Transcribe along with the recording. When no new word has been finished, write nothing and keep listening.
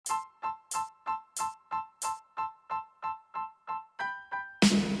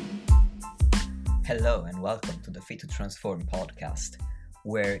Hello and welcome to the Fit to Transform podcast,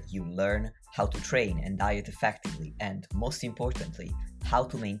 where you learn how to train and diet effectively and, most importantly, how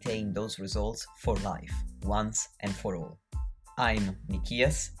to maintain those results for life, once and for all. I'm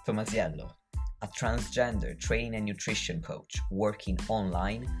Nikias Tomasiello, a transgender training and nutrition coach working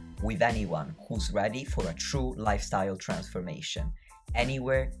online with anyone who's ready for a true lifestyle transformation,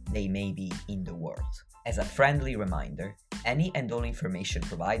 anywhere they may be in the world. As a friendly reminder, any and all information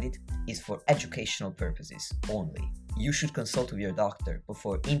provided is for educational purposes only. You should consult with your doctor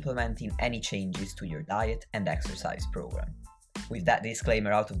before implementing any changes to your diet and exercise program. With that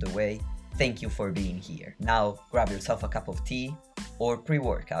disclaimer out of the way, thank you for being here. Now grab yourself a cup of tea or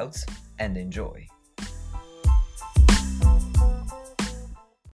pre-workouts and enjoy.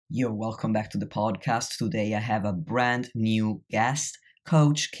 Yo, welcome back to the podcast. Today I have a brand new guest,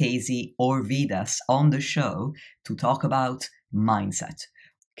 Coach Kasey Orvidas, on the show to talk about mindset.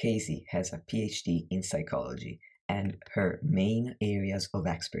 Kasey has a PhD in psychology, and her main areas of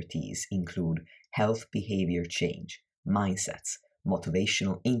expertise include health behavior change, mindsets,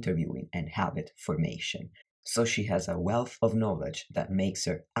 motivational interviewing, and habit formation. So she has a wealth of knowledge that makes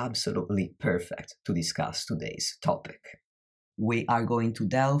her absolutely perfect to discuss today's topic. We are going to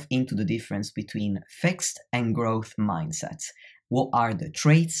delve into the difference between fixed and growth mindsets. What are the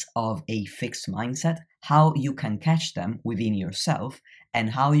traits of a fixed mindset, how you can catch them within yourself, and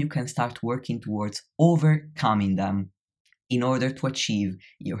how you can start working towards overcoming them in order to achieve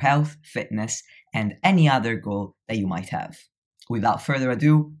your health, fitness, and any other goal that you might have. Without further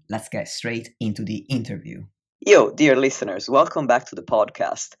ado, let's get straight into the interview. Yo, dear listeners, welcome back to the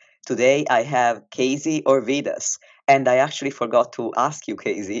podcast. Today I have Kasey Orvidas, and I actually forgot to ask you,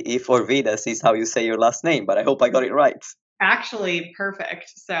 Kasey, if Orvidas is how you say your last name, but I hope I got it right. Actually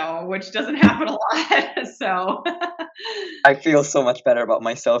perfect, which doesn't happen a lot. I feel so much better about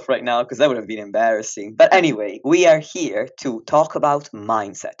myself right now because that would have been embarrassing. But anyway, we are here to talk about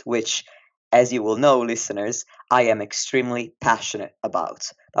mindset, which, as you will know, listeners, I am extremely passionate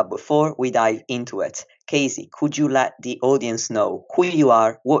about. But before we dive into it, Kasey, could you let the audience know who you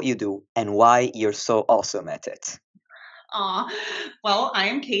are, what you do, and why you're so awesome at it? Well, I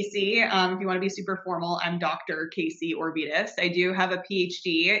am Kasey. If you want to be super formal, I'm Dr. Kasey Orvidas. I do have a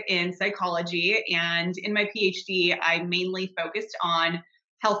PhD in psychology, and in my PhD, I mainly focused on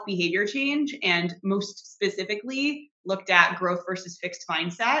health behavior change and most specifically looked at growth versus fixed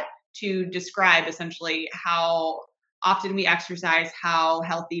mindset to describe essentially how often we exercise, how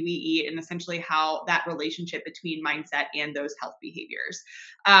healthy we eat, and essentially how that relationship between mindset and those health behaviors.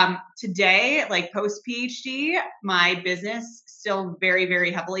 Today, like post PhD, my business still very, very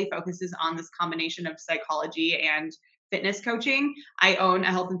heavily focuses on this combination of psychology and fitness coaching. I own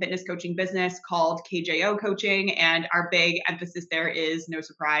a health and fitness coaching business called KJO Coaching, and our big emphasis there is, no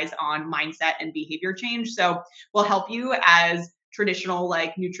surprise, on mindset and behavior change. So we'll help you as traditional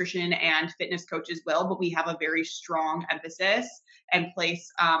like nutrition and fitness coaches will, but we have a very strong emphasis and place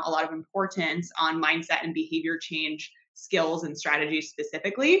a lot of importance on mindset and behavior change skills and strategies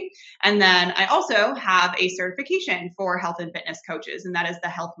specifically. And then I also have a certification for health and fitness coaches, and that is the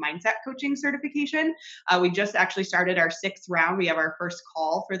health mindset coaching certification. We just actually started our 6th round. We have our first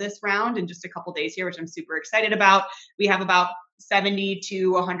call for this round in just a couple days here, which I'm super excited about. We have about 70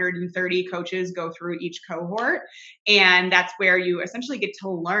 to 130 coaches go through each cohort. And that's where you essentially get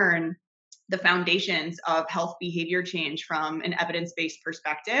to learn the foundations of health behavior change from an evidence-based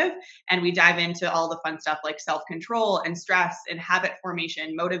perspective. And we dive into all the fun stuff like self-control and stress and habit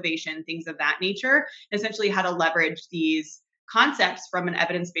formation, motivation, things of that nature, essentially how to leverage these concepts from an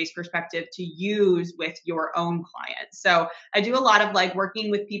evidence-based perspective to use with your own clients. So I do a lot of like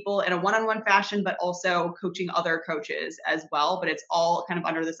working with people in a one-on-one fashion, but also coaching other coaches as well. But it's all kind of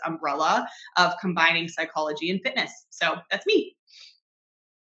under this umbrella of combining psychology and fitness. So that's me.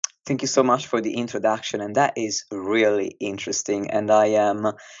 Thank you so much for the introduction, and that is really interesting. And I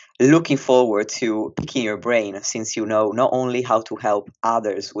am looking forward to picking your brain, since you know not only how to help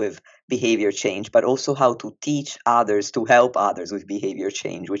others with behavior change, but also how to teach others to help others with behavior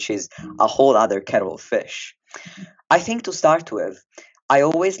change, which is a whole other kettle of fish. I think to start with, I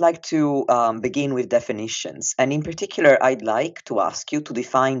always like to begin with definitions. And in particular, I'd like to ask you to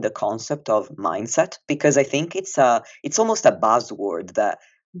define the concept of mindset, because I think it's almost a buzzword that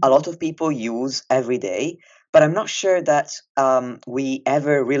a lot of people use every day, but I'm not sure that we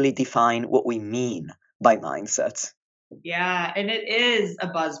ever really define what we mean by mindset. Yeah, and it is a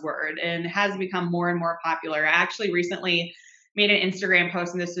buzzword and has become more and more popular. I actually recently made an Instagram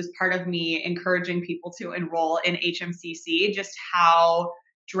post, and this is part of me encouraging people to enroll in HMCC, just how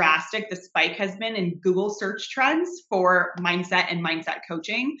drastic the spike has been in Google search trends for mindset and mindset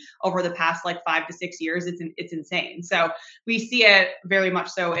coaching over the past like 5 to 6 years. It's insane. So we see it very much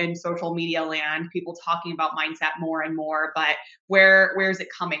so in social media land, people talking about mindset more and more, but where is it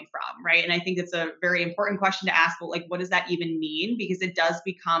coming from, right? And I think it's a very important question to ask, but like, what does that even mean? Because it does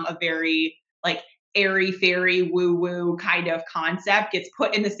become a very like airy fairy woo woo kind of concept, gets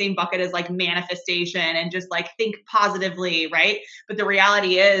put in the same bucket as like manifestation and just like think positively, right? But the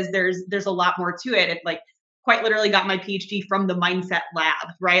reality is there's a lot more to it. It like quite literally got my PhD from the mindset lab,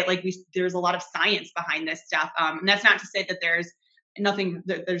 right? Like there's a lot of science behind this stuff. And that's not to say that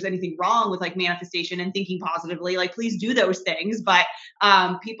there's anything wrong with like manifestation and thinking positively. Like please do those things, but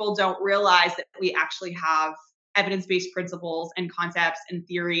people don't realize that we actually have evidence-based principles and concepts and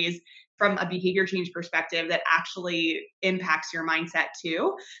theories from a behavior change perspective that actually impacts your mindset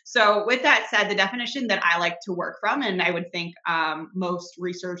too. So with that said, the definition that I like to work from, and I would think most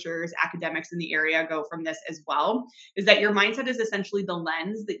researchers, academics in the area go from this as well, is that your mindset is essentially the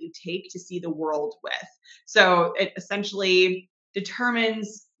lens that you take to see the world with. So it essentially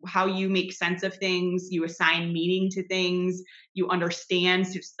determines how you make sense of things, you assign meaning to things, you understand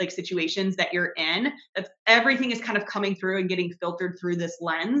like situations that you're in. That's everything is kind of coming through and getting filtered through this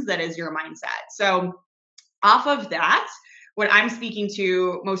lens that is your mindset. So off of that, what I'm speaking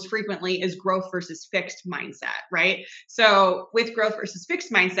to most frequently is growth versus fixed mindset, right? So with growth versus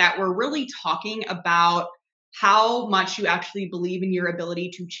fixed mindset, we're really talking about how much you actually believe in your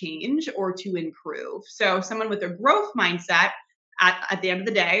ability to change or to improve. So someone with a growth mindset at the end of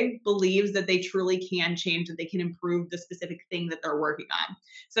the day believes that they truly can change, that they can improve the specific thing that they're working on.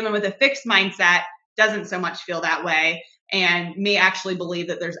 Someone with a fixed mindset doesn't so much feel that way and may actually believe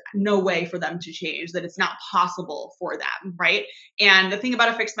that there's no way for them to change, that it's not possible for them, right? And the thing about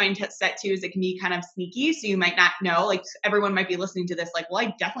a fixed mindset too is it can be kind of sneaky. So you might not know, like everyone might be listening to this like, well,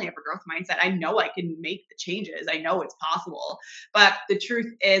 I definitely have a growth mindset. I know I can make the changes. I know it's possible. But the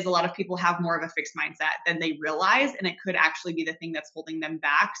truth is a lot of people have more of a fixed mindset than they realize, and it could actually be the thing that's holding them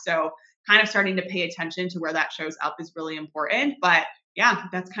back. So kind of starting to pay attention to where that shows up is really important. But yeah,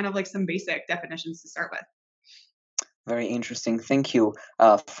 that's kind of like some basic definitions to start with. Very interesting. Thank you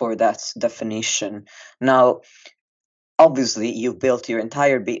for that definition. Now, obviously, you've built your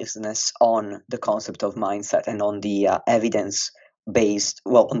entire business on the concept of mindset and on the evidence based,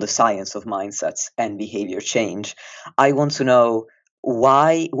 well, on the science of mindsets and behavior change. I want to know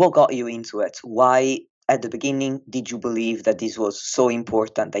what got you into it? Why, at the beginning, did you believe that this was so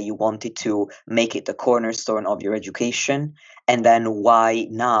important that you wanted to make it the cornerstone of your education? And then why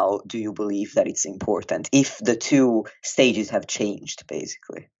now do you believe that it's important if the two stages have changed,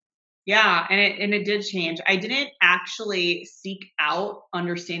 basically? Yeah, and it did change. I didn't actually seek out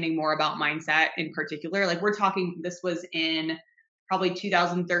understanding more about mindset in particular. Like we're talking, this was in probably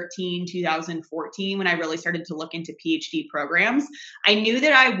 2013, 2014 when I really started to look into PhD programs. I knew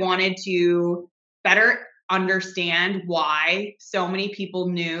that I wanted to better understand why so many people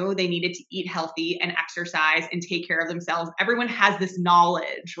knew they needed to eat healthy and exercise and take care of themselves. Everyone has this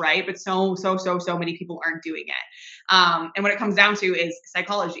knowledge, right? But so many people aren't doing it. And what it comes down to is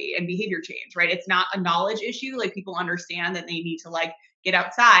psychology and behavior change, right? It's not a knowledge issue. Like people understand that they need to like get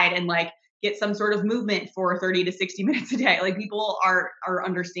outside and like get some sort of movement for 30 to 60 minutes a day. Like people are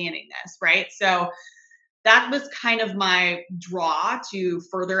understanding this, right? So that was kind of my draw to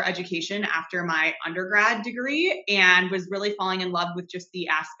further education after my undergrad degree, and was really falling in love with just the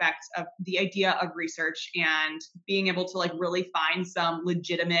aspect of the idea of research and being able to like really find some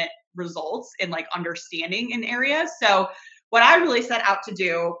legitimate results in like understanding in areas. So what I really set out to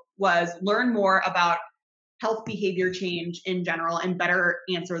do was learn more about health behavior change in general and better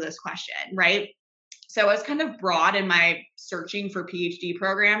answer this question, right? So I was kind of broad in my searching for PhD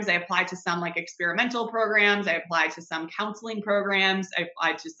programs. I applied to some like experimental programs. I applied to some counseling programs. I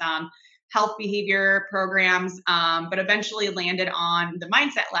applied to some health behavior programs, but eventually landed on the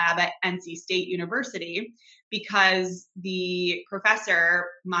Mindset Lab at NC State University because the professor,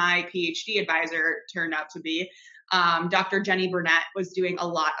 my PhD advisor turned out to be, Dr. Jenny Burnett, was doing a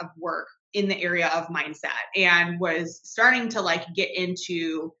lot of work in the area of mindset and was starting to like get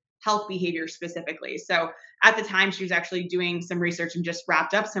into health behavior specifically. So at the time, she was actually doing some research and just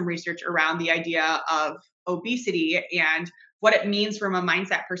wrapped up some research around the idea of obesity and what it means from a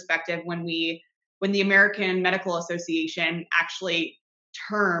mindset perspective when the American Medical Association actually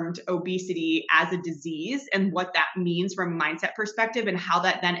termed obesity as a disease and what that means from a mindset perspective and how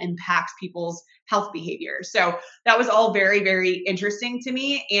that then impacts people's health behavior. So that was all very, very interesting to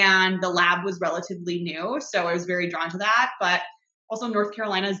me. And the lab was relatively new. So I was very drawn to that. But also North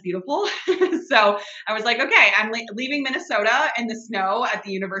Carolina is beautiful. So I was like, okay, I'm leaving Minnesota in the snow at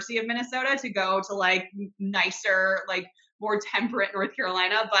the University of Minnesota to go to like nicer, like more temperate North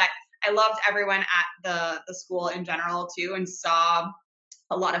Carolina. But I loved everyone at the school in general too, and saw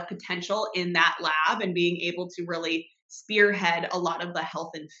a lot of potential in that lab and being able to really spearhead a lot of the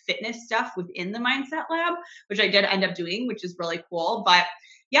health and fitness stuff within the mindset lab, which I did end up doing, which is really cool. But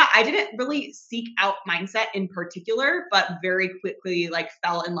yeah, I didn't really seek out mindset in particular, but very quickly like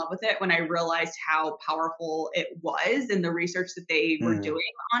fell in love with it when I realized how powerful it was and the research that they were Mm,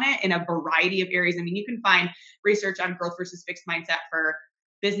 doing on it in a variety of areas. I mean, you can find research on growth versus fixed mindset for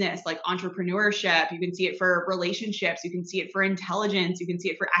business, like entrepreneurship. You can see it for relationships. You can see it for intelligence. You can see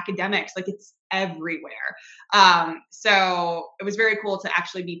it for academics. Like it's everywhere. So it was very cool to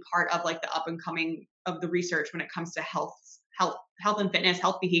actually be part of like the up and coming of the research when it comes to health and fitness,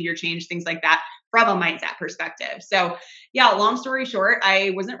 health behavior change, things like that from a mindset perspective. So yeah, long story short,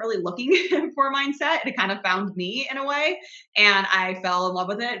 I wasn't really looking for mindset. It kind of found me in a way. And I fell in love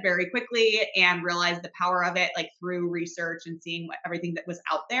with it very quickly and realized the power of it, like through research and seeing everything that was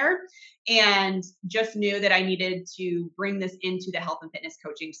out there. And just knew that I needed to bring this into the health and fitness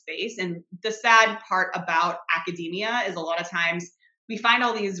coaching space. And the sad part about academia is a lot of times we find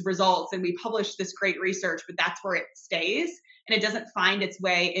all these results and we publish this great research, but that's where it stays and it doesn't find its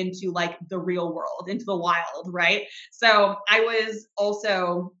way into like the real world, into the wild, right? So I was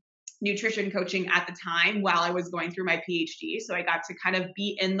also nutrition coaching at the time while I was going through my PhD. So I got to kind of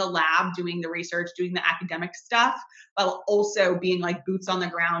be in the lab doing the research, doing the academic stuff, while also being like boots on the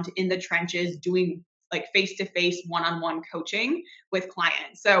ground in the trenches, doing like face-to-face one-on-one coaching with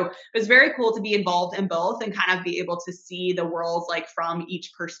clients. So it was very cool to be involved in both and kind of be able to see the worlds like from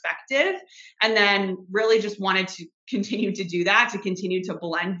each perspective. And then really just wanted to continue to do that, to continue to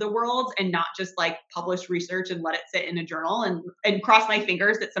blend the worlds and not just like publish research and let it sit in a journal and cross my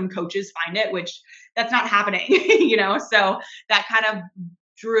fingers that some coaches find it, which that's not happening, So that kind of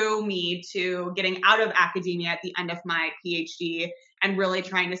drew me to getting out of academia at the end of my PhD and really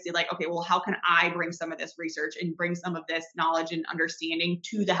trying to see like, okay, well, how can I bring some of this research and bring some of this knowledge and understanding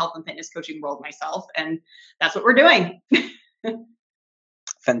to the health and fitness coaching world myself? And that's what we're doing.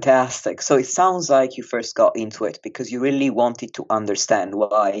 fantastic. So it sounds like you first got into it because you really wanted to understand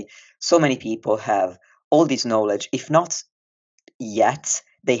why so many people have all this knowledge, if not yet,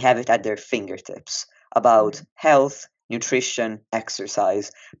 they have it at their fingertips about health, nutrition,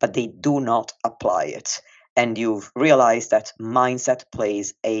 exercise, but they do not apply it. And you've realized that mindset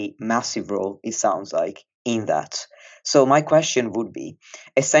plays a massive role, it sounds like, in that. So, my question would be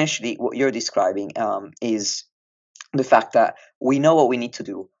essentially what you're describing is the fact that we know what we need to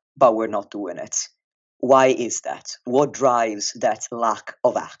do, but we're not doing it. Why is that? What drives that lack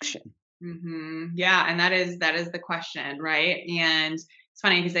of action? Yeah, and that is the question, right? And it's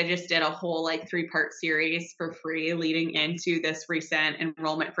funny because I just did a whole like 3-part series for free leading into this recent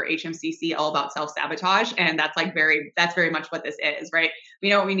enrollment for HMCC all about self-sabotage. And that's very much what this is, right? We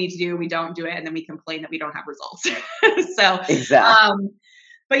know what we need to do, we don't do it, and then we complain that we don't have results. So Exactly.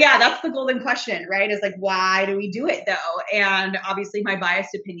 but yeah, that's the golden question, right? Is like, why do we do it though? And obviously, my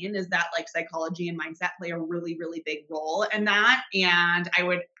biased opinion is that like psychology and mindset play a really, really big role in that. And I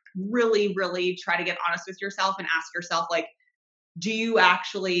would really, really try to get honest with yourself and ask yourself, like, do you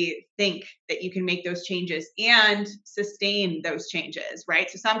actually think that you can make those changes and sustain those changes, right?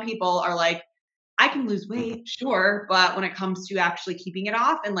 So some people are like, I can lose weight, sure. But when it comes to actually keeping it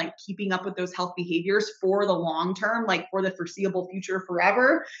off and like keeping up with those health behaviors for the long term, like for the foreseeable future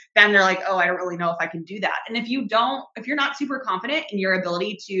forever, then they're like, oh, I don't really know if I can do that. And if you're not super confident in your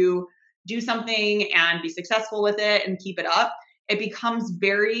ability to do something and be successful with it and keep it up, it becomes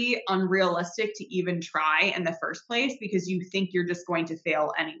very unrealistic to even try in the first place because you think you're just going to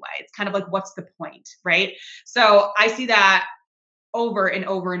fail anyway. It's kind of like, what's the point, right? So I see that over and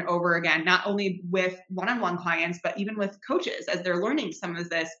over and over again, not only with one-on-one clients, but even with coaches as they're learning some of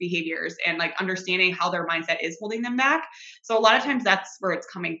this behaviors and like understanding how their mindset is holding them back. So a lot of times that's where it's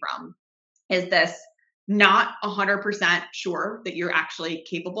coming from, is this not 100% sure that you're actually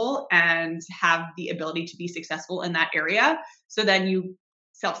capable and have the ability to be successful in that area. So then you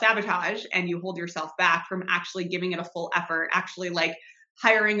self-sabotage and you hold yourself back from actually giving it a full effort, actually like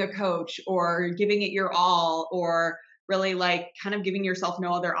hiring a coach or giving it your all, or really like kind of giving yourself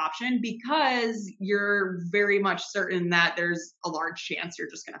no other option because you're very much certain that there's a large chance you're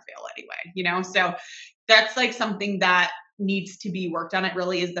just going to fail anyway, So that's like something that needs to be worked on. It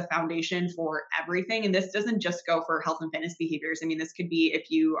really is the foundation for everything. And this doesn't just go for health and fitness behaviors. I mean, this could be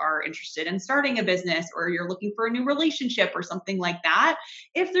if you are interested in starting a business or you're looking for a new relationship or something like that.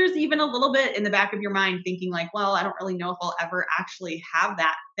 If there's even a little bit in the back of your mind thinking like, well, I don't really know if I'll ever actually have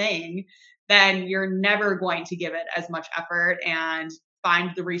that thing, then you're never going to give it as much effort and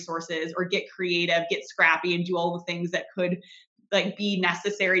find the resources or get creative, get scrappy, and do all the things that could like be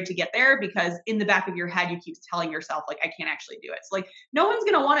necessary to get there, because in the back of your head you keep telling yourself like, I can't actually do it. So like no one's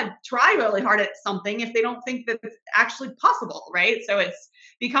going to want to try really hard at something if they don't think that it's actually possible, right? So it's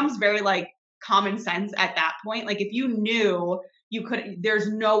becomes very like common sense at that point. Like if you knew you could, there's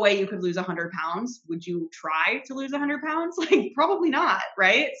no way you could lose 100 pounds, would you try to lose 100 pounds? Like probably not,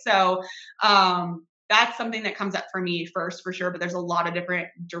 right? So that's something that comes up for me first, for sure. But there's a lot of different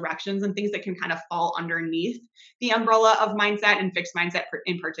directions and things that can kind of fall underneath the umbrella of mindset and fixed mindset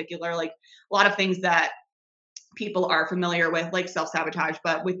in particular. Like a lot of things that people are familiar with, like self-sabotage,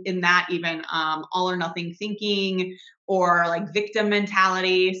 but within that, even all or nothing thinking or like victim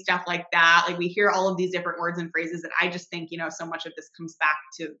mentality, stuff like that. Like we hear all of these different words and phrases, and I just think, so much of this comes back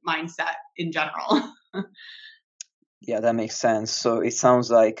to mindset in general. Yeah, that makes sense. So it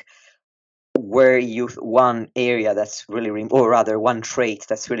sounds like one area that's really, or rather one trait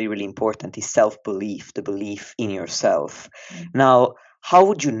that's really, really important is self-belief, the belief in yourself. Now, how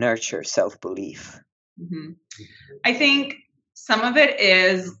would you nurture self-belief? Mm-hmm. I think some of it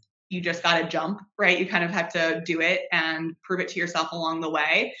is you just got to jump, right? You kind of have to do it and prove it to yourself along the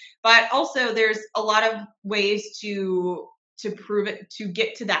way. But also there's a lot of ways to prove it, to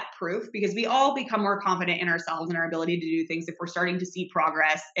get to that proof, because we all become more confident in ourselves and our ability to do things if we're starting to see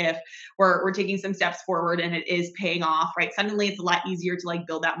progress, if we're taking some steps forward and it is paying off, right? Suddenly it's a lot easier to like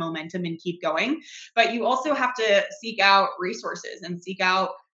build that momentum and keep going. But you also have to seek out resources and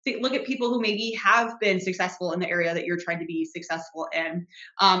look at people who maybe have been successful in the area that you're trying to be successful in,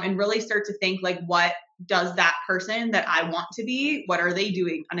 and really start to think like, what does that person that I want to be, what are they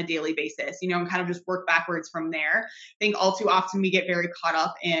doing on a daily basis, and kind of just work backwards from there. I think all too often we get very caught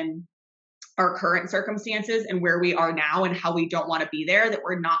up in our current circumstances and where we are now and how we don't want to be there, that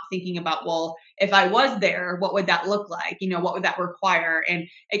we're not thinking about, well, if I was there, what would that look like? What would that require? And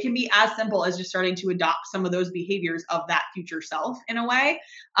it can be as simple as just starting to adopt some of those behaviors of that future self in a way.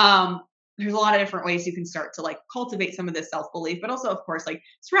 There's a lot of different ways you can start to like cultivate some of this self-belief, but also, of course, like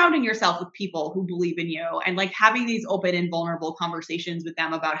surrounding yourself with people who believe in you and like having these open and vulnerable conversations with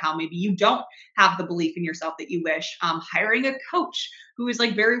them about how maybe you don't have the belief in yourself that you wish. Hiring a coach who is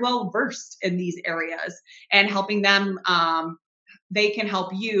like very well versed in these areas and helping them, they can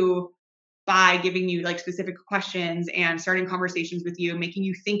help you by giving you like specific questions and starting conversations with you, making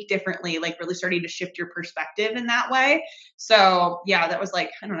you think differently, like really starting to shift your perspective in that way. So yeah, that was like,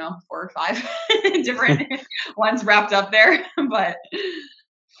 I don't know, 4 or 5 different ones wrapped up there. But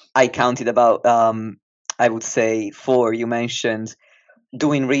I counted about, I would say 4. You mentioned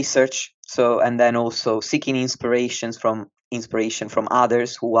doing research, and then also seeking inspiration from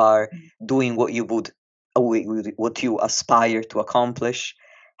others who are doing what you aspire to accomplish,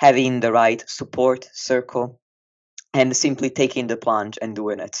 having the right support circle, and simply taking the plunge and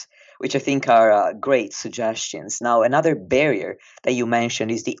doing it, which I think are great suggestions. Now, another barrier that you mentioned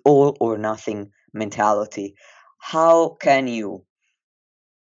is the all or nothing mentality. How can you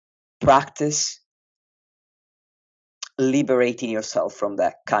practice liberating yourself from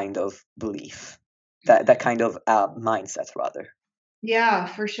that kind of belief, that kind of mindset, rather? yeah,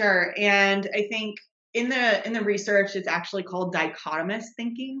 for sure. And I think in the research, it's actually called dichotomous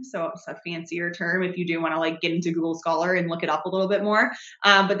thinking. So it's a fancier term if you do want to like get into Google Scholar and look it up a little bit more.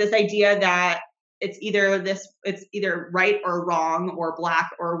 But this idea that it's either right or wrong, or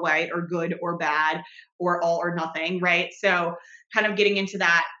black or white, or good or bad, or all or nothing, right? So kind of getting into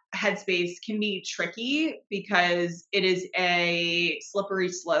that headspace can be tricky because it is a slippery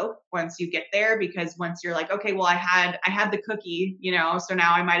slope once you get there, because once you're like, okay, well, I had the cookie, so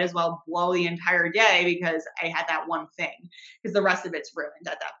now I might as well blow the entire day because I had that one thing, because the rest of it's ruined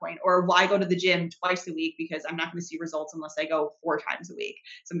at that point. Or why go to the gym twice a week, because I'm not going to see results unless I go 4 times a week,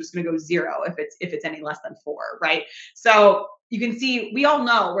 so I'm just going to go 0 if it's any less than 4, right? So you can see, we all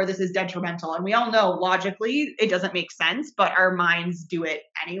know where this is detrimental, and we all know logically it doesn't make sense, but our minds do it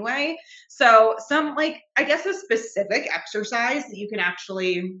anyway. So some, like, I guess a specific exercise that you can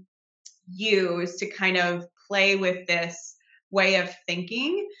actually use to kind of play with this way of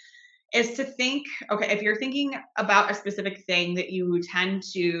thinking is to think, okay, if you're thinking about a specific thing that you tend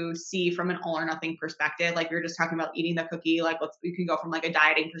to see from an all or nothing perspective, like we were just talking about eating the cookie, like you can go from like a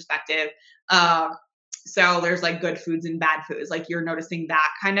dieting perspective. So there's like good foods and bad foods, like you're noticing that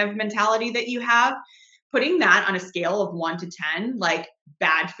kind of mentality that you have. putting that on a scale of 1 to 10, like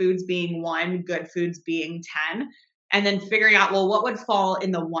bad foods being 1, good foods being 10, and then figuring out, well, what would fall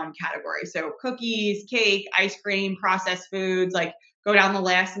in the 1 category? So cookies, cake, ice cream, processed foods, like go down the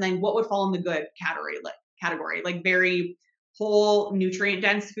list, and then what would fall in the good category, like very whole nutrient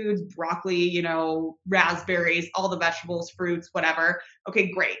dense foods, broccoli, raspberries, all the vegetables, fruits, whatever.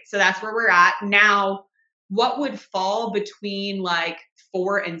 Okay, great. So that's where we're at. Now, what would fall between like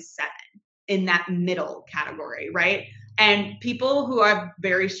 4 and 7 in that middle category, right? And people who have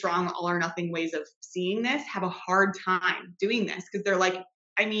very strong all or nothing ways of seeing this have a hard time doing this because they're like,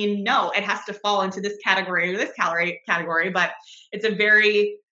 I mean, no, it has to fall into this category or this category, but it's a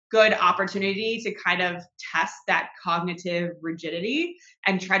very good opportunity to kind of test that cognitive rigidity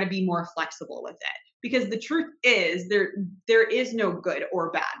and try to be more flexible with it. Because the truth is there is no good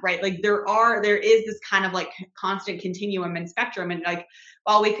or bad, right? Like there is this kind of like constant continuum and spectrum. And like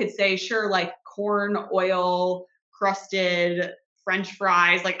while we could say, sure, like corn, oil, crusted French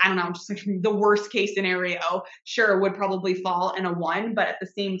fries, like I don't know, just like the worst case scenario, sure, would probably fall in a 1, but at the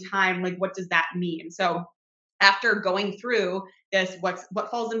same time, like what does that mean? So after going through this,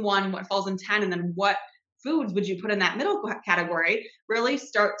 what falls in 1, what falls in 10, and then what foods would you put in that middle category, really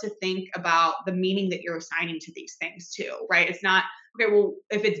start to think about the meaning that you're assigning to these things too, right? It's not, okay, well,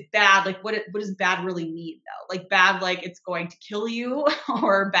 if it's bad, like what does bad really mean though? Like bad, like it's going to kill you,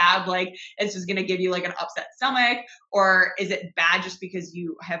 or bad, like it's just going to give you like an upset stomach, or is it bad just because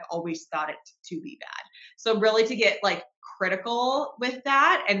you have always thought it to be bad? So really to get like critical with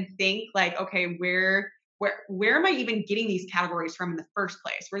that and think like, okay, where am I even getting these categories from in the first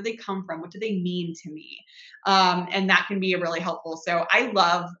place? Where do they come from? What do they mean to me? And that can be really helpful. So I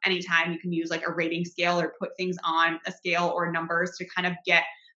love anytime you can use like a rating scale or put things on a scale or numbers to kind of get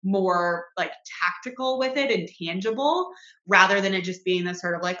more like tactical with it and tangible, rather than it just being this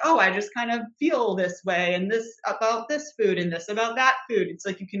sort of like, oh, I just kind of feel this way and this about this food and this about that food. It's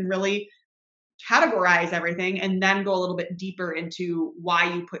like you can really categorize everything and then go a little bit deeper into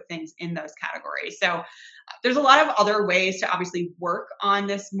why you put things in those categories. So there's a lot of other ways to obviously work on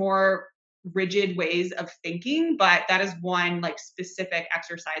this more rigid ways of thinking, but that is one like specific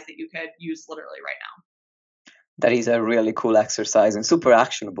exercise that you could use literally right That is a really cool exercise and super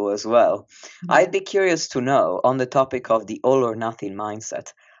actionable as well. now. I'd be curious to know on the topic of the all or nothing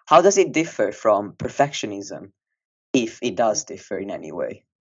mindset, how does it differ from perfectionism, if it does differ in any way?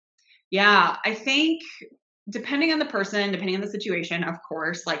 Yeah, I think depending on the person, depending on the situation, of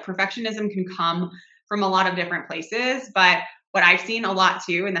course, like perfectionism can come from a lot of different places. But what I've seen a lot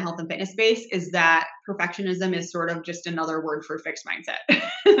too in the health and fitness space is that perfectionism is sort of just another word for fixed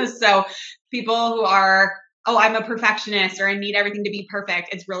mindset. So people who are, oh, I'm a perfectionist or I need everything to be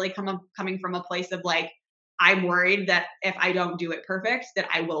perfect, it's really coming from a place of like, I'm worried that if I don't do it perfect, that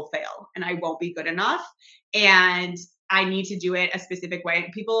I will fail and I won't be good enough. And I need to do it a specific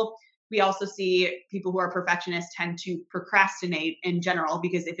way. We also see people who are perfectionists tend to procrastinate in general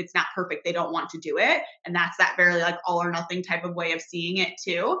because if it's not perfect, they don't want to do it. And that's that very like all or nothing type of way of seeing it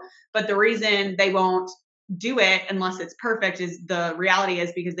too. But the reason they won't do it unless it's perfect is the reality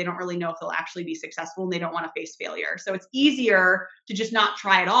is because they don't really know if they'll actually be successful and they don't want to face failure. So it's easier to just not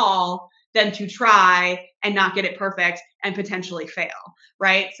try at all than to try and not get it perfect and potentially fail,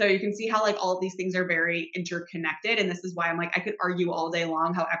 right? So you can see how like all of these things are very interconnected. And this is why I'm like, I could argue all day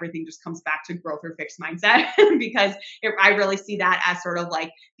long how everything just comes back to growth or fixed mindset because I really see that as sort of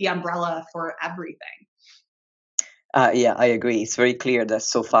like the umbrella for everything. Yeah, I agree. It's very clear that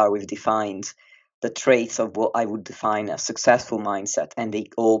so far we've defined the traits of what I would define a successful mindset, and they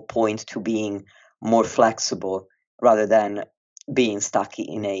all point to being more flexible rather than being stuck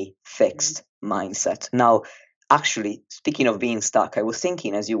in a fixed mindset. Now, actually, speaking of being stuck, I was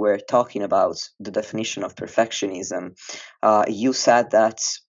thinking as you were talking about the definition of perfectionism, you said that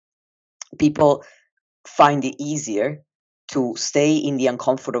people find it easier to stay in the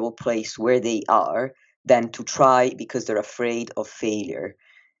uncomfortable place where they are than to try because they're afraid of failure.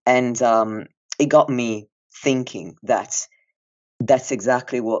 And it got me thinking that that's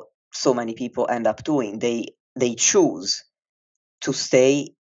exactly what so many people end up doing. They choose to stay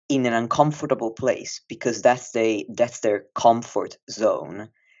in an uncomfortable place because that's their comfort zone,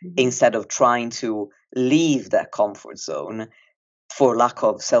 Mhm. instead of trying to leave that comfort zone for lack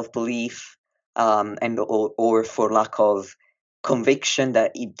of self-belief, or for lack of conviction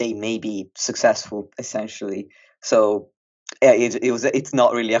that they may be successful, essentially. So yeah, it's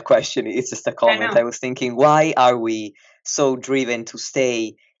not really a question, it's just a I comment. know. I was thinking, why are we so driven to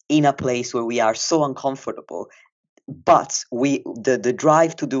stay in a place where we are so uncomfortable, but the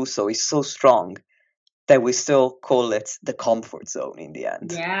drive to do so is so strong, that we still call it the comfort zone in the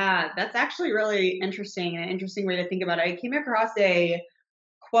end. Yeah, that's actually really interesting, and an interesting way to think about it. I came across a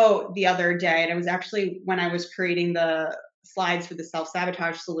quote the other day, and it was actually when I was creating the slides for the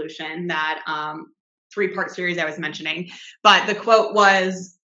self-sabotage solution, that three-part series I was mentioning. But the quote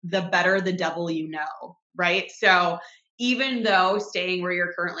was, "The better the devil you know," right? So even though staying where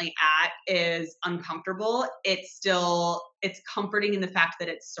you're currently at is uncomfortable, it's comforting in the fact that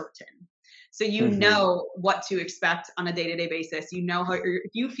it's certain. So you Hmm. know what to expect on a day-to-day basis. You know how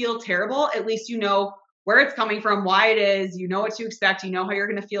if you feel terrible, at least you know where it's coming from, why it is, you know what to expect, you know how you're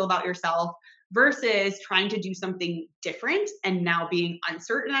going to feel about yourself, versus trying to do something different and now being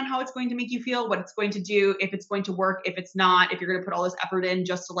uncertain on how it's going to make you feel, what it's going to do, if it's going to work, if it's not, if you're going to put all this effort in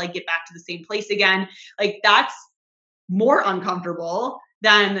just to like get back to the same place again. Like that's more uncomfortable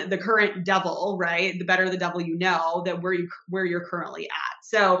than the current devil, right? The better the devil you know, that where you're currently at.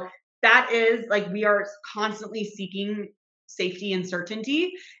 So that is like we are constantly seeking safety and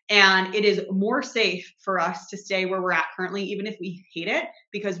certainty, and it is more safe for us to stay where we're at currently, even if we hate it,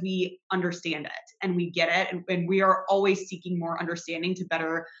 because we understand it and we get it, and we are always seeking more understanding to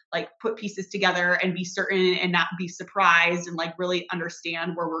better like put pieces together and be certain and not be surprised and like really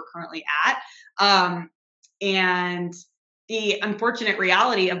understand where we're currently at. And the unfortunate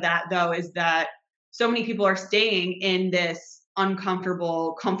reality of that, though, is that so many people are staying in this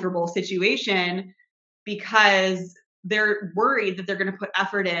uncomfortable, comfortable situation because they're worried that they're going to put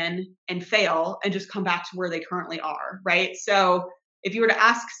effort in and fail and just come back to where they currently are, right? So if you were to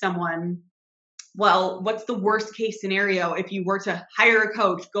ask someone, well, what's the worst case scenario if you were to hire a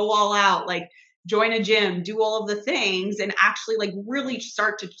coach, go all out, like join a gym, do all of the things and actually like really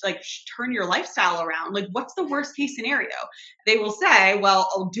start to like turn your lifestyle around? Like what's the worst case scenario? They will say, well,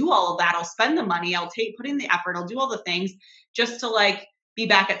 I'll do all of that. I'll spend the money. I'll put in the effort. I'll do all the things just to like be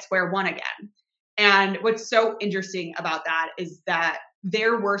back at square one again. And what's so interesting about that is that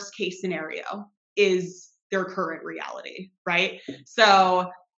their worst case scenario is their current reality, right?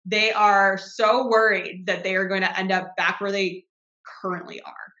 So they are so worried that they are going to end up back where they currently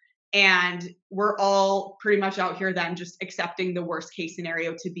are. And we're all pretty much out here then just accepting the worst case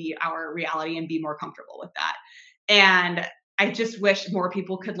scenario to be our reality and be more comfortable with that. And I just wish more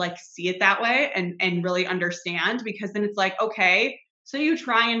people could like see it that way and really understand, because then it's like, okay, so you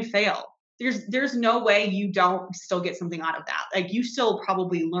try and fail. There's no way you don't still get something out of that. Like you still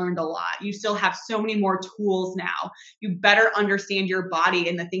probably learned a lot. You still have so many more tools now. You better understand your body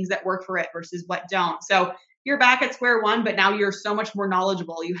and the things that work for it versus what don't. So you're back at square one, but now you're so much more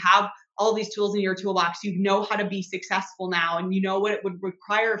knowledgeable. You have all these tools in your toolbox. You know how to be successful now, and you know what it would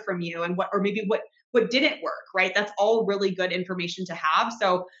require from you, and what, or maybe what didn't work, right? That's all really good information to have.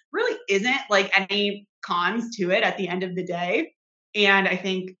 So really isn't like any cons to it at the end of the day. And I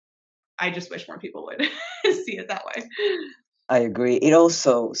think I just wish more people would see it that way. I agree. It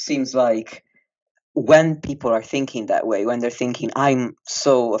also seems like when people are thinking that way, when they're thinking, I'm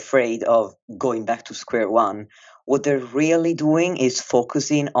so afraid of going back to square one, what they're really doing is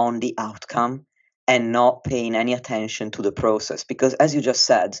focusing on the outcome and not paying any attention to the process. Because as you just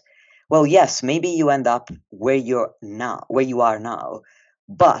said, well, yes, maybe you end up where you are now,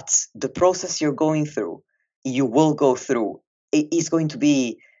 but the process you're going through, you will go through, it is going to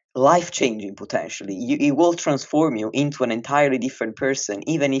be life changing potentially. It will transform you into an entirely different person,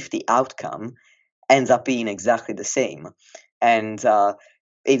 even if the outcome ends up being exactly the same. And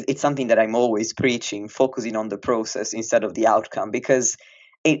it's something that I'm always preaching, focusing on the process instead of the outcome, because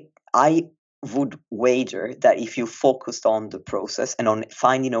I would wager that if you focused on the process and on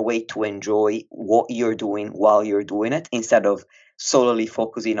finding a way to enjoy what you're doing while you're doing it, instead of solely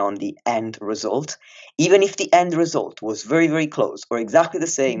focusing on the end result, even if the end result was very, very close or exactly the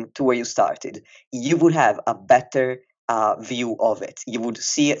same to where you started, you would have a better view of it. You would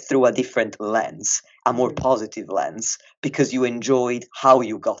see it through a different lens, a more Mhm. positive lens, because you enjoyed how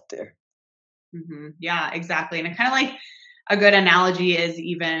you got there. Yeah, exactly. And it kind of like a good analogy is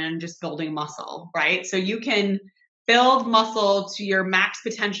even just building muscle, right? So you can build muscle to your max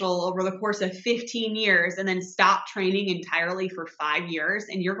potential over the course of 15 years and then stop training entirely for 5 years.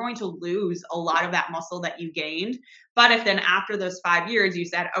 And you're going to lose a lot of that muscle that you gained. But if then after those 5 years, you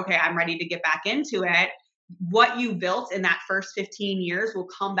said, okay, I'm ready to get back into it, what you built in that first 15 years will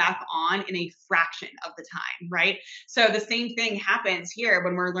come back on in a fraction of the time, right? So the same thing happens here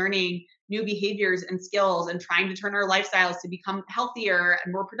when we're learning new behaviors and skills and trying to turn our lifestyles to become healthier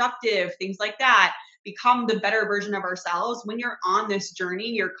and more productive, things like that, become the better version of ourselves. When you're on this journey,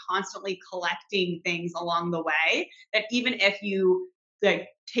 you're constantly collecting things along the way that even if you like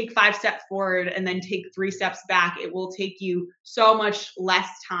take 5 steps forward and then take 3 steps back. It will take you so much less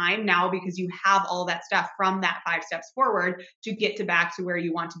time now because you have all that stuff from that 5 steps forward to get to back to where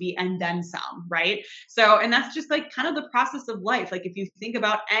you want to be and then some, right? So, and that's just like kind of the process of life. Like if you think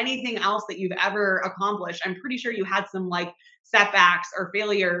about anything else that you've ever accomplished, I'm pretty sure you had some like setbacks or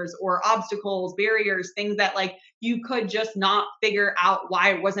failures or obstacles, barriers, things that like you could just not figure out why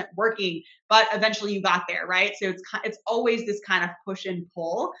it wasn't working, but eventually you got there, right? So it's always this kind of push and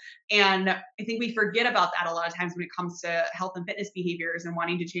pull, and I think we forget about that a lot of times when it comes to health and fitness behaviors and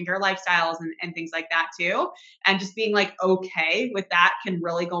wanting to change our lifestyles and things like that too. And just being like okay with that can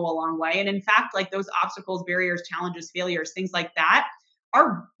really go a long way. And in fact, like those obstacles, barriers, challenges, failures, things like that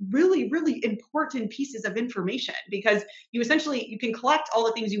are really really important pieces of information, because you essentially you can collect all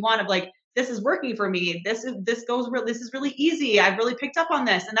the things you want of like this is working for me, this is really easy, I've really picked up on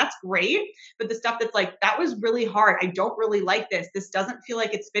this, and that's great. But the stuff that's like that was really hard, I don't really like this doesn't feel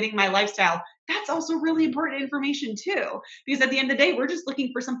like it's fitting my lifestyle, that's also really important information too. Because at the end of the day, we're just looking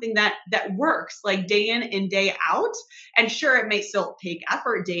for something that works like day in and day out. And sure, it may still take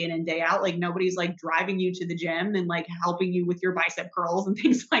effort day in and day out, like nobody's like driving you to the gym and like helping you with your bicep curls and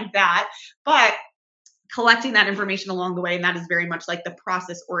things like that, but collecting that information along the way, and that is very much like the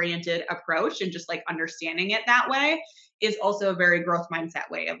process oriented approach, and just like understanding it that way is also a very growth mindset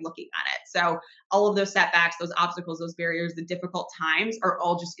way of looking at it. So all of those setbacks, those obstacles, those barriers, the difficult times are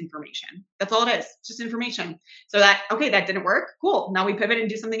all just information. That's all it is, just information. So that, okay, that didn't work, cool, now we pivot and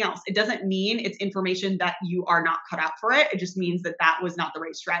do something else. It doesn't mean it's information that you are not cut out for it, it just means that that was not the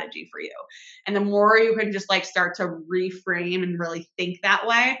right strategy for you. And the more you can just like start to reframe and really think that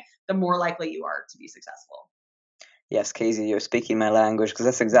way, the more likely you are to be successful. Yes, Kasey, you're speaking my language, because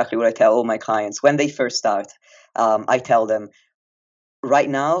that's exactly what I tell all my clients when they first start. I tell them, right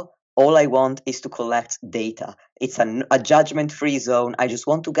now, all I want is to collect data. It's a judgment-free zone. I just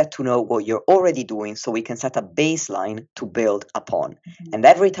want to get to know what you're already doing so we can set a baseline to build upon. And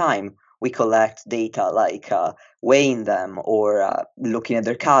every time we collect data like weighing them or looking at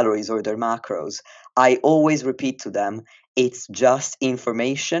their calories or their macros, I always repeat to them, it's just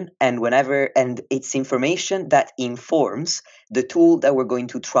information, and it's information that informs the tool that we're going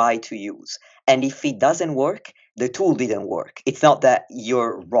to try to use. And if it doesn't work, the tool didn't work. It's not that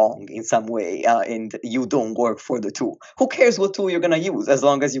you're wrong in some way and you don't work for the tool. Who cares what tool you're going to use as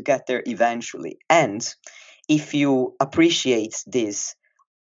long as you get there eventually? And if you appreciate this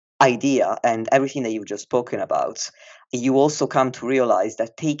idea and everything that you've just spoken about, you also come to realize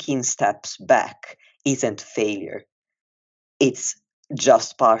that taking steps back isn't failure. It's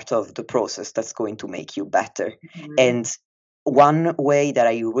just part of the process that's going to make you better. Mm-hmm. And one way that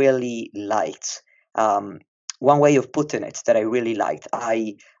I really liked, one way of putting it that I really liked,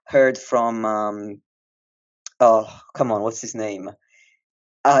 I heard from, oh, come on, what's his name?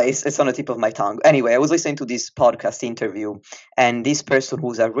 It's on the tip of my tongue. Anyway, I was listening to this podcast interview, and this person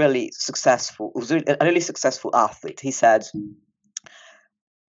who's a really successful athlete, he said,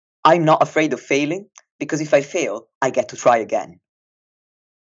 I'm not afraid of failing because if I fail, I get to try again.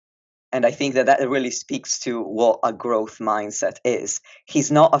 And I think that really speaks to what a growth mindset is. He's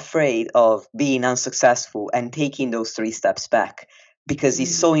not afraid of being unsuccessful and taking those 3 steps back because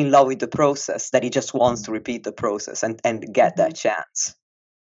he's so in love with the process that he just wants to repeat the process and get that chance.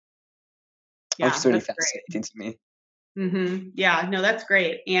 Yeah, which is really that's great. fascinating to me. Yeah, no, that's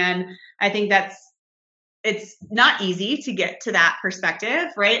great. And I think it's not easy to get to that perspective,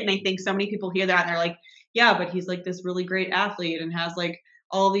 right? And I think so many people hear that and they're like, yeah, but he's like this really great athlete and has like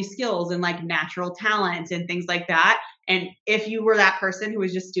all these skills and like natural talent and things like that. And if you were that person who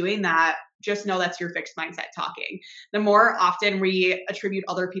was just doing that, just know that's your fixed mindset talking. The more often we attribute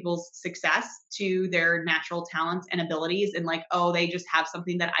other people's success to their natural talents and abilities and like, oh, they just have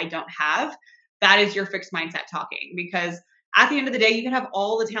something that I don't have, that is your fixed mindset talking. Because at the end of the day, you can have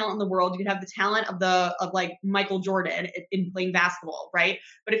all the talent in the world. You can have the talent of like Michael Jordan in playing basketball, right?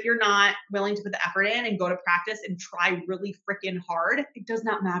 But if you're not willing to put the effort in and go to practice and try really freaking hard, it does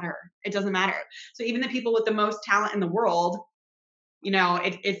not matter. It doesn't matter. So even the people with the most talent in the world,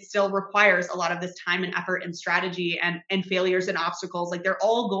 it still requires a lot of this time and effort and strategy and failures and obstacles. Like they're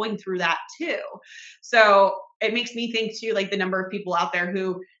all going through that too. So it makes me think too, like the number of people out there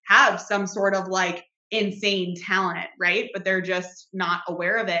who have some sort of like insane talent, right? But they're just not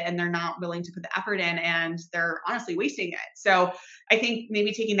aware of it and they're not willing to put the effort in and they're honestly wasting it. So I think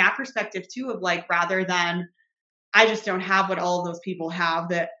maybe taking that perspective too of like, rather than I just don't have what all of those people have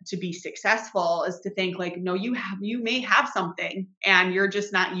that to be successful, is to think like, no, you may have something and you're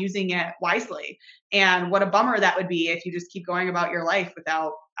just not using it wisely. And what a bummer that would be if you just keep going about your life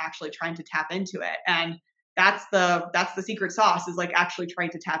without actually trying to tap into it. And that's the secret sauce, is like actually trying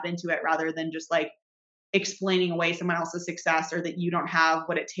to tap into it rather than just like explaining away someone else's success or that you don't have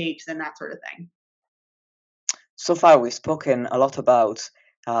what it takes and that sort of thing. So far, we've spoken a lot about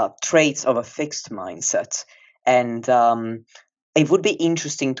traits of a fixed mindset. And it would be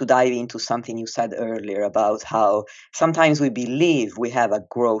interesting to dive into something you said earlier about how sometimes we believe we have a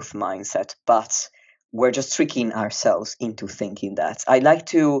growth mindset, but we're just tricking ourselves into thinking that. I'd like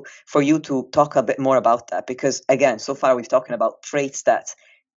for you to talk a bit more about that because, again, so far we've talking about traits that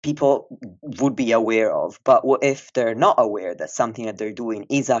people would be aware of. But what if they're not aware that something that they're doing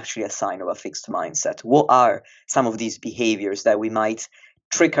is actually a sign of a fixed mindset? What are some of these behaviors that we might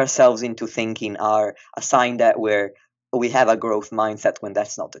trick ourselves into thinking are a sign that we have a growth mindset when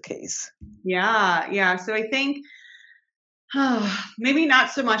that's not the case? Yeah. So I think maybe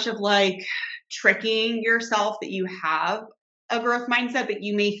not so much of like tricking yourself that you have a growth mindset, but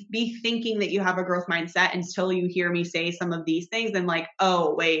you may be thinking that you have a growth mindset until you hear me say some of these things and like,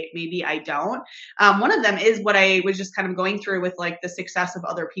 oh, wait, maybe I don't. One of them is what I was just kind of going through with like the success of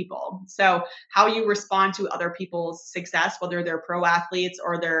other people. So, how you respond to other people's success, whether they're pro athletes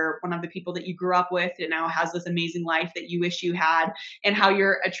or they're one of the people that you grew up with and now has this amazing life that you wish you had, and how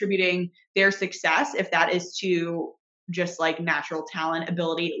you're attributing their success, if that is to just like natural talent,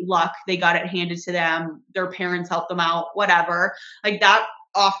 ability, luck. They got it handed to them. Their parents helped them out, whatever. Like that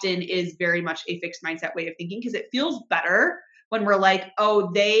often is very much a fixed mindset way of thinking because it feels better when we're like,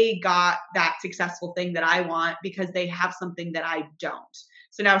 oh, they got that successful thing that I want because they have something that I don't.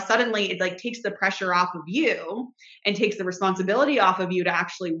 So now suddenly it like takes the pressure off of you and takes the responsibility off of you to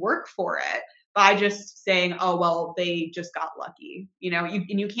actually work for it by just saying, oh, well, they just got lucky, and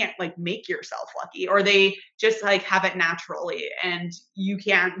you can't like make yourself lucky, or they just like have it naturally and you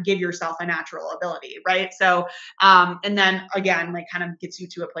can't give yourself a natural ability. Right. So, and then again, like kind of gets you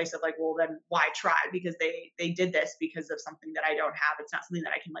to a place of like, well, then why try? Because they did this because of something that I don't have. It's not something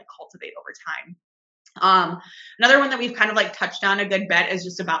that I can like cultivate over time. Um, Another one that we've kind of like touched on a good bit is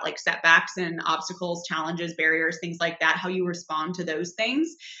just about like setbacks and obstacles, challenges, barriers, things like that, how you respond to those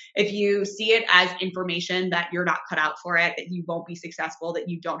things. If you see it as information that you're not cut out for it, that you won't be successful, that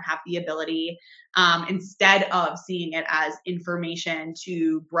you don't have the ability, instead of seeing it as information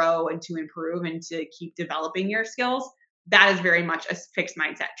to grow and to improve and to keep developing your skills, that is very much a fixed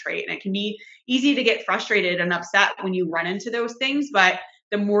mindset trait. And it can be easy to get frustrated and upset when you run into those things, but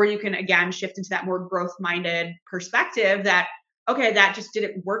the more you can again shift into that more growth minded perspective that, okay, that just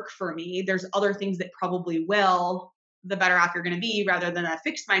didn't work for me, there's other things that probably will, the better off you're going to be, rather than a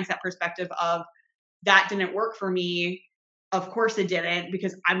fixed mindset perspective of that didn't work for me, of course it didn't,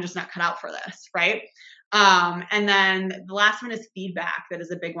 because I'm just not cut out for this. Right. And then the last one is feedback. That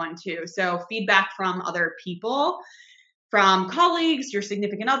is a big one too. So feedback from other people, from colleagues, your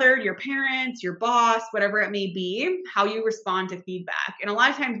significant other, your parents, your boss, whatever it may be, how you respond to feedback. And a lot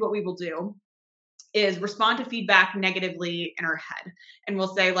of times what we will do is respond to feedback negatively in our head. And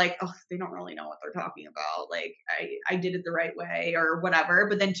we'll say like, oh, they don't really know what they're talking about. Like I did it the right way or whatever.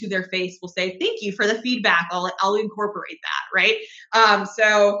 But then to their face, we'll say, thank you for the feedback. I'll incorporate that. Right.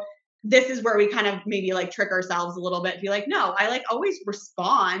 So this is where we kind of maybe like trick ourselves a little bit, be like, no, I like always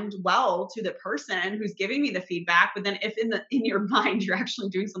respond well to the person who's giving me the feedback. But then if in your mind you're actually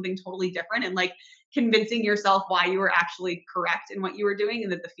doing something totally different and like convincing yourself why you were actually correct in what you were doing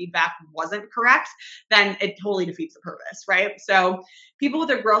and that the feedback wasn't correct, then it totally defeats the purpose. Right. So people with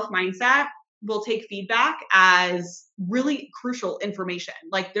a growth mindset will take feedback as really crucial information.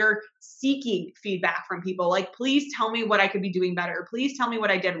 Like they're seeking feedback from people. Like, please tell me what I could be doing better. Please tell me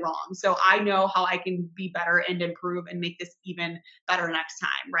what I did wrong, so I know how I can be better and improve and make this even better next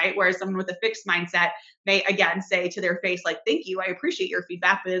time. Right. Whereas someone with a fixed mindset may again say to their face, like, thank you, I appreciate your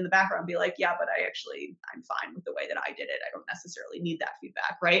feedback. But in the background be like, yeah, but I'm fine with the way that I did it. I don't necessarily need that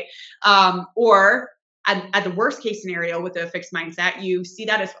feedback. Right. Or at the worst case scenario with a fixed mindset, you see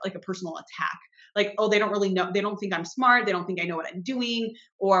that as like a personal attack. Like, oh, they don't really know. They don't think I'm smart. They don't think I know what I'm doing.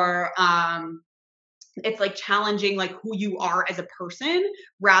 Or it's like challenging like who you are as a person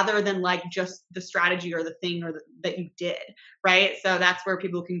rather than like just the strategy or the thing or that you did. Right. So that's where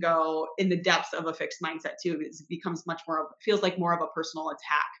people can go in the depths of a fixed mindset too. It becomes much more, feels like more of a personal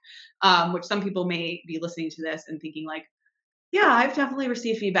attack, which some people may be listening to this and thinking like, yeah, I've definitely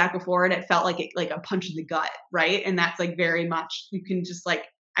received feedback before and it felt like like a punch in the gut, right? And that's like very much, you can just like,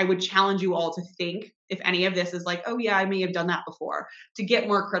 I would challenge you all to think if any of this is like, oh yeah, I may have done that before, to get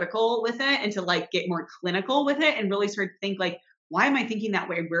more critical with it and to like get more clinical with it and really start to think like, why am I thinking that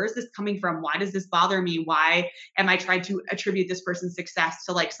way? Where is this coming from? Why does this bother me? Why am I trying to attribute this person's success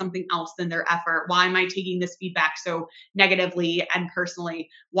to like something else than their effort? Why am I taking this feedback so negatively and personally?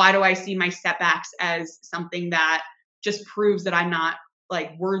 Why do I see my setbacks as something that just proves that I'm not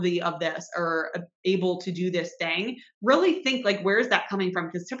like worthy of this or able to do this thing? Really think like, where is that coming from?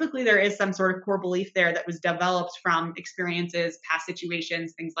 Because typically there is some sort of core belief there that was developed from experiences, past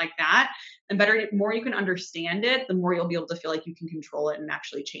situations, things like that. And more you can understand it, the more you'll be able to feel like you can control it and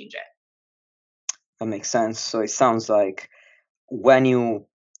actually change it. That makes sense. So it sounds like when you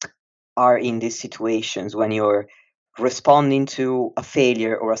are in these situations, when you're responding to a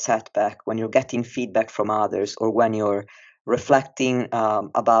failure or a setback, when you're getting feedback from others, or when you're reflecting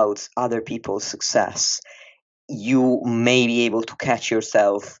about other people's success, you may be able to catch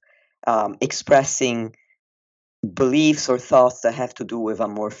yourself expressing beliefs or thoughts that have to do with a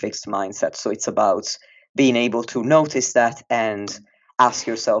more fixed mindset. So it's about being able to notice that and ask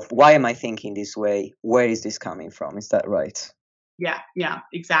yourself, why am I thinking this way? Where is this coming from? Is that right? Yeah,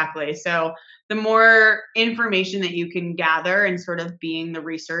 exactly. So the more information that you can gather and sort of being the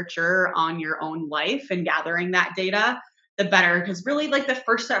researcher on your own life and gathering that data, the better. Because really, like the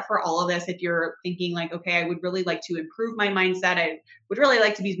first step for all of this, if you're thinking like, okay, I would really like to improve my mindset, I would really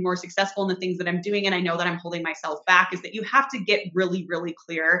like to be more successful in the things that I'm doing, and I know that I'm holding myself back, is that you have to get really, really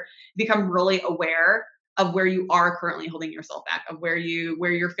clear, become really aware of where you are currently holding yourself back, of where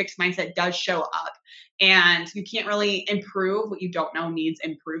your fixed mindset does show up. And you can't really improve what you don't know needs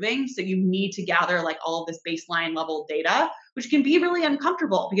improving. So you need to gather like all of this baseline level data, which can be really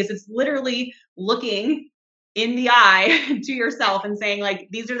uncomfortable because it's literally looking in the eye to yourself and saying like,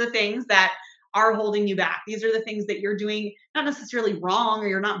 these are the things that are holding you back. These are the things that you're doing not necessarily wrong or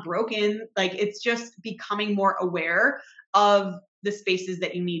you're not broken. Like it's just becoming more aware of the spaces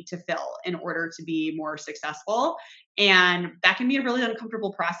that you need to fill in order to be more successful. And that can be a really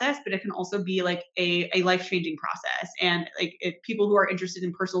uncomfortable process, but it can also be like a life-changing process. And like people who are interested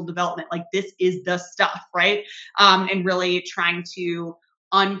in personal development, like this is the stuff, right? And really trying to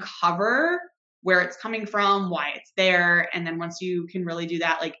uncover where it's coming from, why it's there. And then once you can really do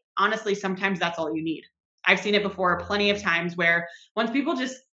that, like honestly, sometimes that's all you need. I've seen it before plenty of times where once people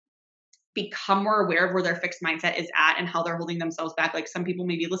just become more aware of where their fixed mindset is at and how they're holding themselves back. Like some people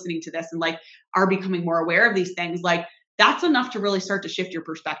may be listening to this and like are becoming more aware of these things. Like that's enough to really start to shift your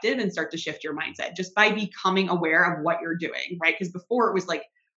perspective and start to shift your mindset just by becoming aware of what you're doing, right? Because before it was like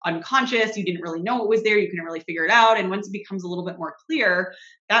unconscious, you didn't really know it was there, you couldn't really figure it out. And once it becomes a little bit more clear,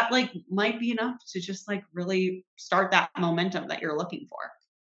 that like might be enough to just like really start that momentum that you're looking for.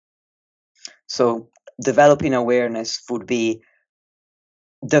 So developing awareness would be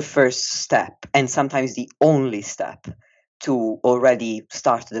the first step and sometimes the only step to already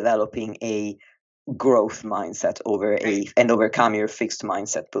start developing a growth mindset and overcome your fixed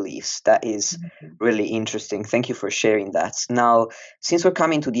mindset beliefs. That is really interesting. Thank you for sharing that. Now, since we're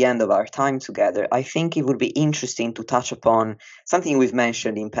coming to the end of our time together, I think it would be interesting to touch upon something we've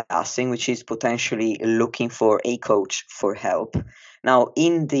mentioned in passing, which is potentially looking for a coach for help. Now,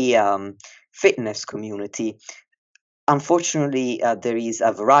 in the fitness community, unfortunately, there is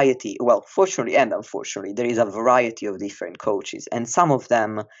a variety, well, fortunately and unfortunately, there is a variety of different coaches, and some of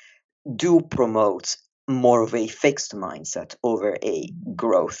them do promote more of a fixed mindset over a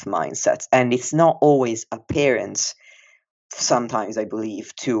growth mindset. And it's not always apparent, sometimes, I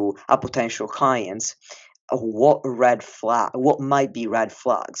believe, to a potential client what might be red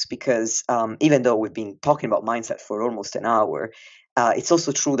flags, because even though we've been talking about mindset for almost an hour, it's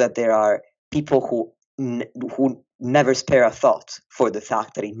also true that there are people who never spare a thought for the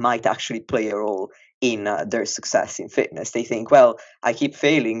fact that it might actually play a role in their success in fitness. They think, well, I keep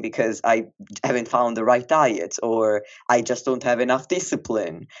failing because I haven't found the right diet, or I just don't have enough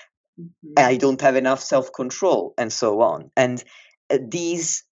discipline, I don't have enough self-control, and so on. And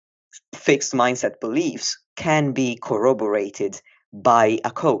these fixed mindset beliefs can be corroborated by a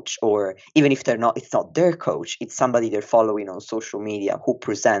coach, or even if it's not their coach, it's somebody they're following on social media who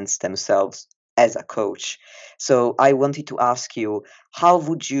presents themselves as a coach. So I wanted to ask you,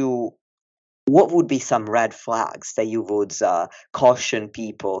 what would be some red flags that you would caution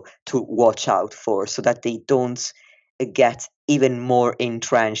people to watch out for, so that they don't get even more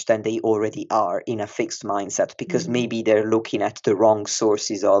entrenched than they already are in a fixed mindset, because maybe they're looking at the wrong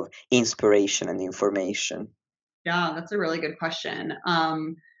sources of inspiration and information? Yeah, that's a really good question.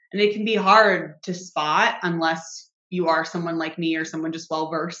 And it can be hard to spot unless you are someone like me or someone just well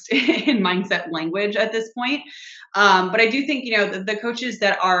versed in mindset language at this point. But I do think, the coaches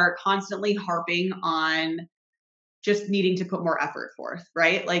that are constantly harping on just needing to put more effort forth,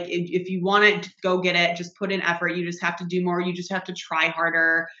 right? Like if you want to go get it, just put in effort. You just have to do more. You just have to try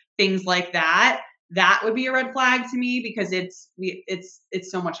harder, things like that. That would be a red flag to me, because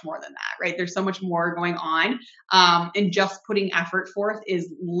it's so much more than that, right? There's so much more going on. And just putting effort forth is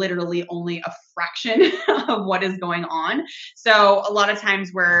literally only a fraction of what is going on. So a lot of times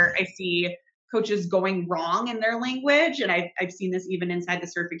where I see coaches going wrong in their language, and I've seen this even inside the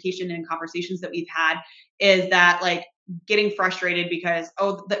certification and conversations that we've had, is that like getting frustrated because,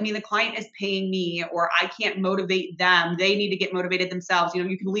 the client is paying me, or I can't motivate them. They need to get motivated themselves.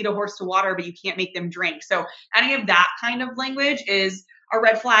 You can lead a horse to water, but you can't make them drink. So any of that kind of language is a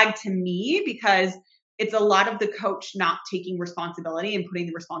red flag to me, because it's a lot of the coach not taking responsibility and putting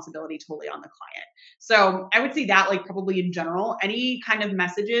the responsibility totally on the client. So I would say that, like, probably in general, any kind of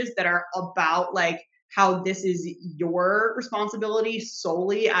messages that are about like how this is your responsibility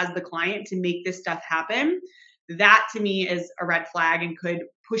solely as the client to make this stuff happen, that to me is a red flag and could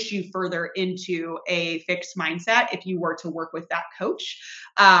push you further into a fixed mindset if you were to work with that coach.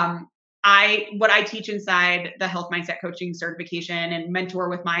 What I teach inside the health mindset coaching certification and mentor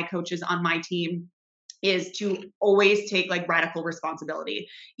with my coaches on my team is to always take like radical responsibility,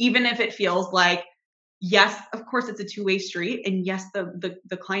 even if it feels like, yes, of course it's a two-way street. And yes,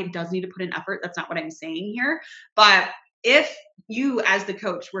 the client does need to put in effort. That's not what I'm saying here. But if you as the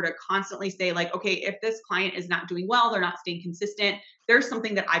coach were to constantly say like, okay, if this client is not doing well, they're not staying consistent, there's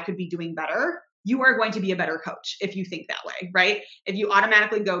something that I could be doing better. You are going to be a better coach if you think that way, right? If you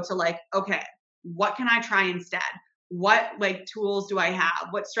automatically go to like, okay, what can I try instead? What like tools do I have?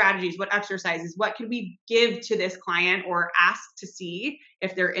 What strategies, what exercises, what can we give to this client or ask to see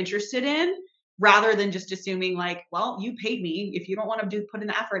if they're interested in, rather than just assuming like, well, you paid me. If you don't want to put in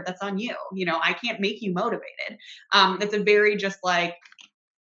the effort, that's on you. I can't make you motivated. That's a very just like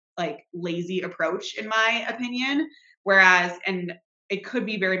lazy approach in my opinion. Whereas, and it could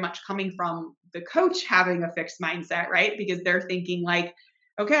be very much coming from the coach having a fixed mindset, right? Because they're thinking like,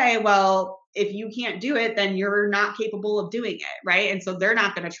 okay, well, if you can't do it, then you're not capable of doing it, right? And so they're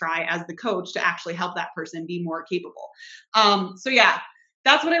not going to try as the coach to actually help that person be more capable. So yeah,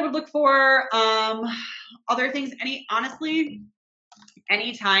 that's what I would look for. Other things, honestly,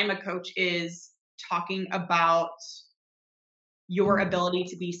 anytime a coach is talking about your ability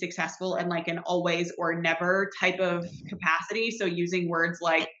to be successful in like an always or never type of capacity. So using words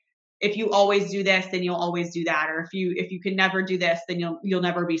like, if you always do this, then you'll always do that. Or if you can never do this, then you'll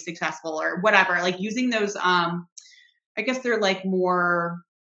never be successful, or whatever. Like using those, I guess they're like more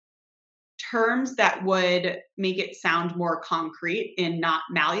terms that would make it sound more concrete and not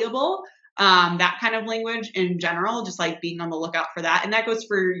malleable. That kind of language in general, just like being on the lookout for that. And that goes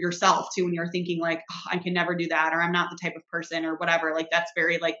for yourself too, when you're thinking like, oh, I can never do that, or I'm not the type of person, or whatever. Like that's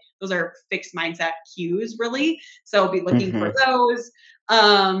very like, those are fixed mindset cues really. So be looking for those.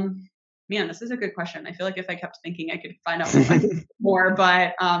 Man, this is a good question. I feel like if I kept thinking, I could find out more,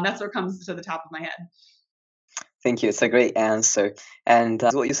 but that's what comes to the top of my head. Thank you. It's a great answer. And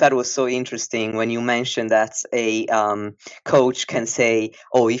what you said was so interesting when you mentioned that a coach can say,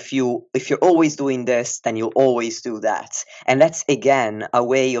 "Oh, if you're always doing this, then you'll always do that." And that's again a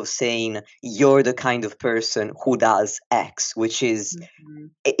way of saying you're the kind of person who does X, which is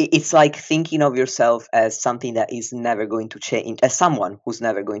it's like thinking of yourself as something that is never going to change, as someone who's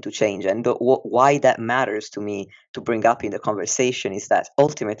never going to change. And why that matters to me to bring up in the conversation is that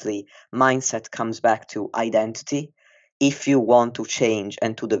ultimately mindset comes back to identity. If you want to change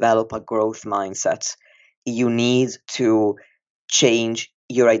and to develop a growth mindset, you need to change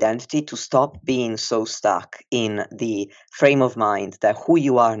your identity, to stop being so stuck in the frame of mind that who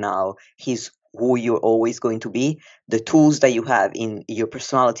you are now is who you're always going to be. The tools that you have in your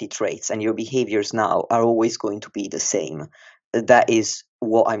personality traits and your behaviors now are always going to be the same. That is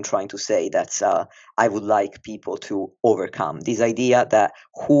what I'm trying to say. That's I would like people to overcome this idea that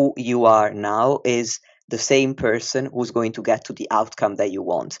who you are now is the same person who's going to get to the outcome that you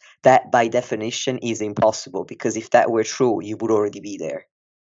want. That by definition is impossible, because if that were true, you would already be there.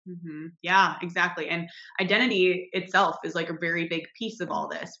 Mm-hmm. Yeah, exactly. And identity itself is like a very big piece of all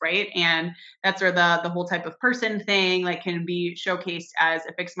this, right? And that's where the whole type of person thing like can be showcased as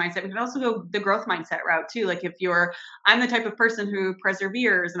a fixed mindset. We can also go the growth mindset route too. Like if I'm the type of person who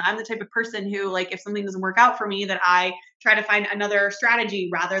perseveres, and I'm the type of person who, like, if something doesn't work out for me, that I try to find another strategy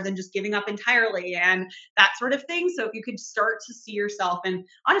rather than just giving up entirely, and that sort of thing. So if you could start to see yourself and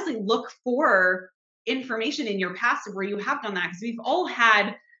honestly look for information in your past of where you have done that, because we've all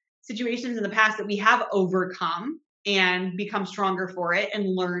had situations in the past that we have overcome and become stronger for it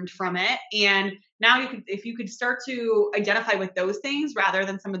and learned from it. And now if you could start to identify with those things rather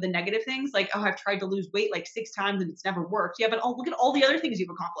than some of the negative things, like, oh, I've tried to lose weight like 6 times and it's never worked. Yeah, but oh, look at all the other things you've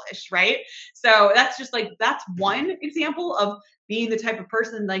accomplished, right? So that's just like, that's one example of being the type of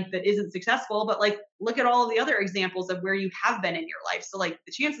person like that isn't successful, but like look at all of the other examples of where you have been in your life. So like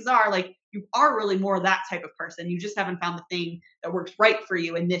the chances are like you are really more that type of person. You just haven't found the thing that works right for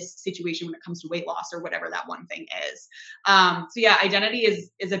you in this situation when it comes to weight loss or whatever that one thing is. So yeah, identity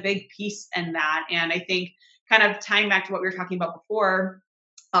is a big piece in that. And I think kind of tying back to what we were talking about before,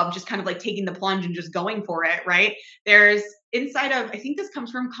 of just kind of like taking the plunge and just going for it, right? There's inside of, I think this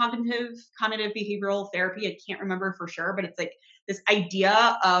comes from cognitive behavioral therapy. I can't remember for sure, but it's like this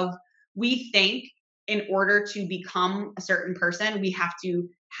idea of, we think in order to become a certain person, we have to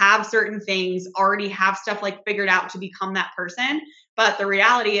have certain things, already have stuff like figured out to become that person. But the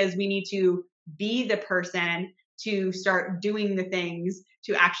reality is we need to be the person to start doing the things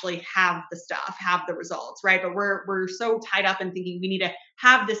to actually have the stuff, have the results, right? But we're so tied up in thinking we need to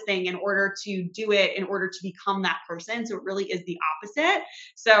have this thing in order to do it, in order to become that person. So it really is the opposite.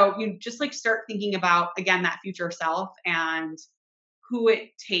 So you just like start thinking about, again, that future self and who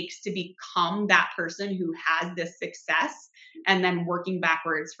it takes to become that person who has this success, and then working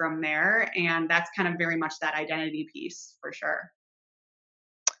backwards from there. And that's kind of very much that identity piece for sure.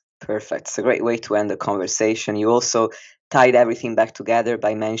 Perfect. It's a great way to end the conversation. You also tied everything back together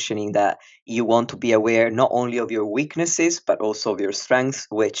by mentioning that you want to be aware not only of your weaknesses, but also of your strengths,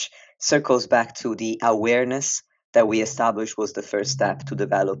 which circles back to the awareness that we established was the first step to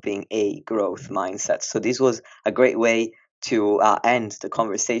developing a growth mindset. So this was a great way to end the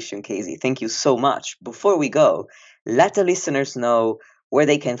conversation, Kasey. Thank you so much. Before we go, let the listeners know where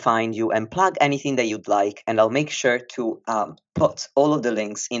they can find you and plug anything that you'd like. And I'll make sure to put all of the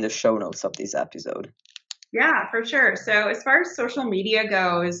links in the show notes of this episode. Yeah, for sure. So as far as social media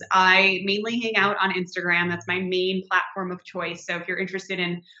goes, I mainly hang out on Instagram. That's my main platform of choice. So if you're interested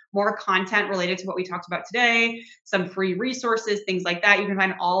in more content related to what we talked about today, some free resources, things like that, you can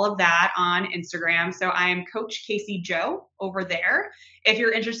find all of that on Instagram. So I am Coach Kasey Joe over there. If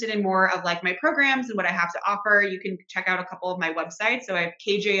you're interested in more of like my programs and what I have to offer, you can check out a couple of my websites. So I have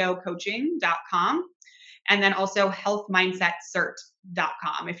kjocoaching.com. And then also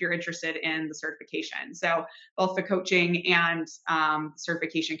healthmindsetcert.com if you're interested in the certification. So both the coaching and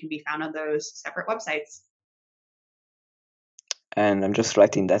certification can be found on those separate websites. And I'm just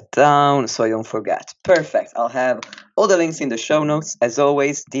writing that down so I don't forget. Perfect. I'll have all the links in the show notes. As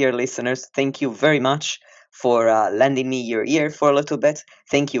always, dear listeners, thank you very much for lending me your ear for a little bit.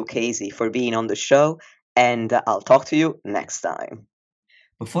 Thank you, Kasey, for being on the show. And I'll talk to you next time.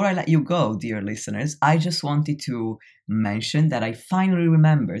 Before I let you go, dear listeners, I just wanted to mention that I finally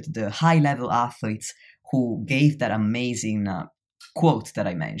remembered the high-level athletes who gave that amazing quote that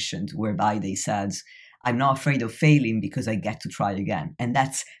I mentioned, whereby they said, "I'm not afraid of failing because I get to try again." And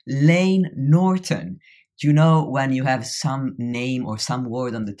that's Layne Norton. Do you know when you have some name or some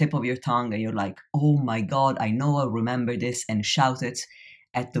word on the tip of your tongue and you're like, oh my God, I know I'll remember this, and shout it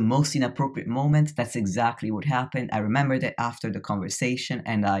at the most inappropriate moment? That's exactly what happened. I remembered it after the conversation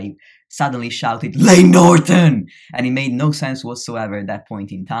and I suddenly shouted, "Layne Norton!" And it made no sense whatsoever at that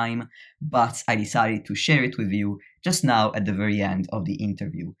point in time, but I decided to share it with you just now at the very end of the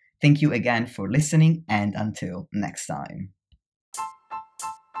interview. Thank you again for listening, and until next time.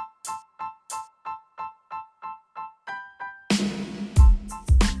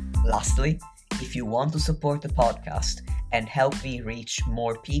 Lastly, if you want to support the podcast and help me reach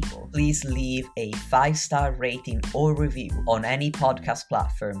more people, please leave a 5-star rating or review on any podcast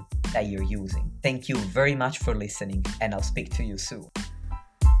platform that you're using. Thank you very much for listening, and I'll speak to you soon.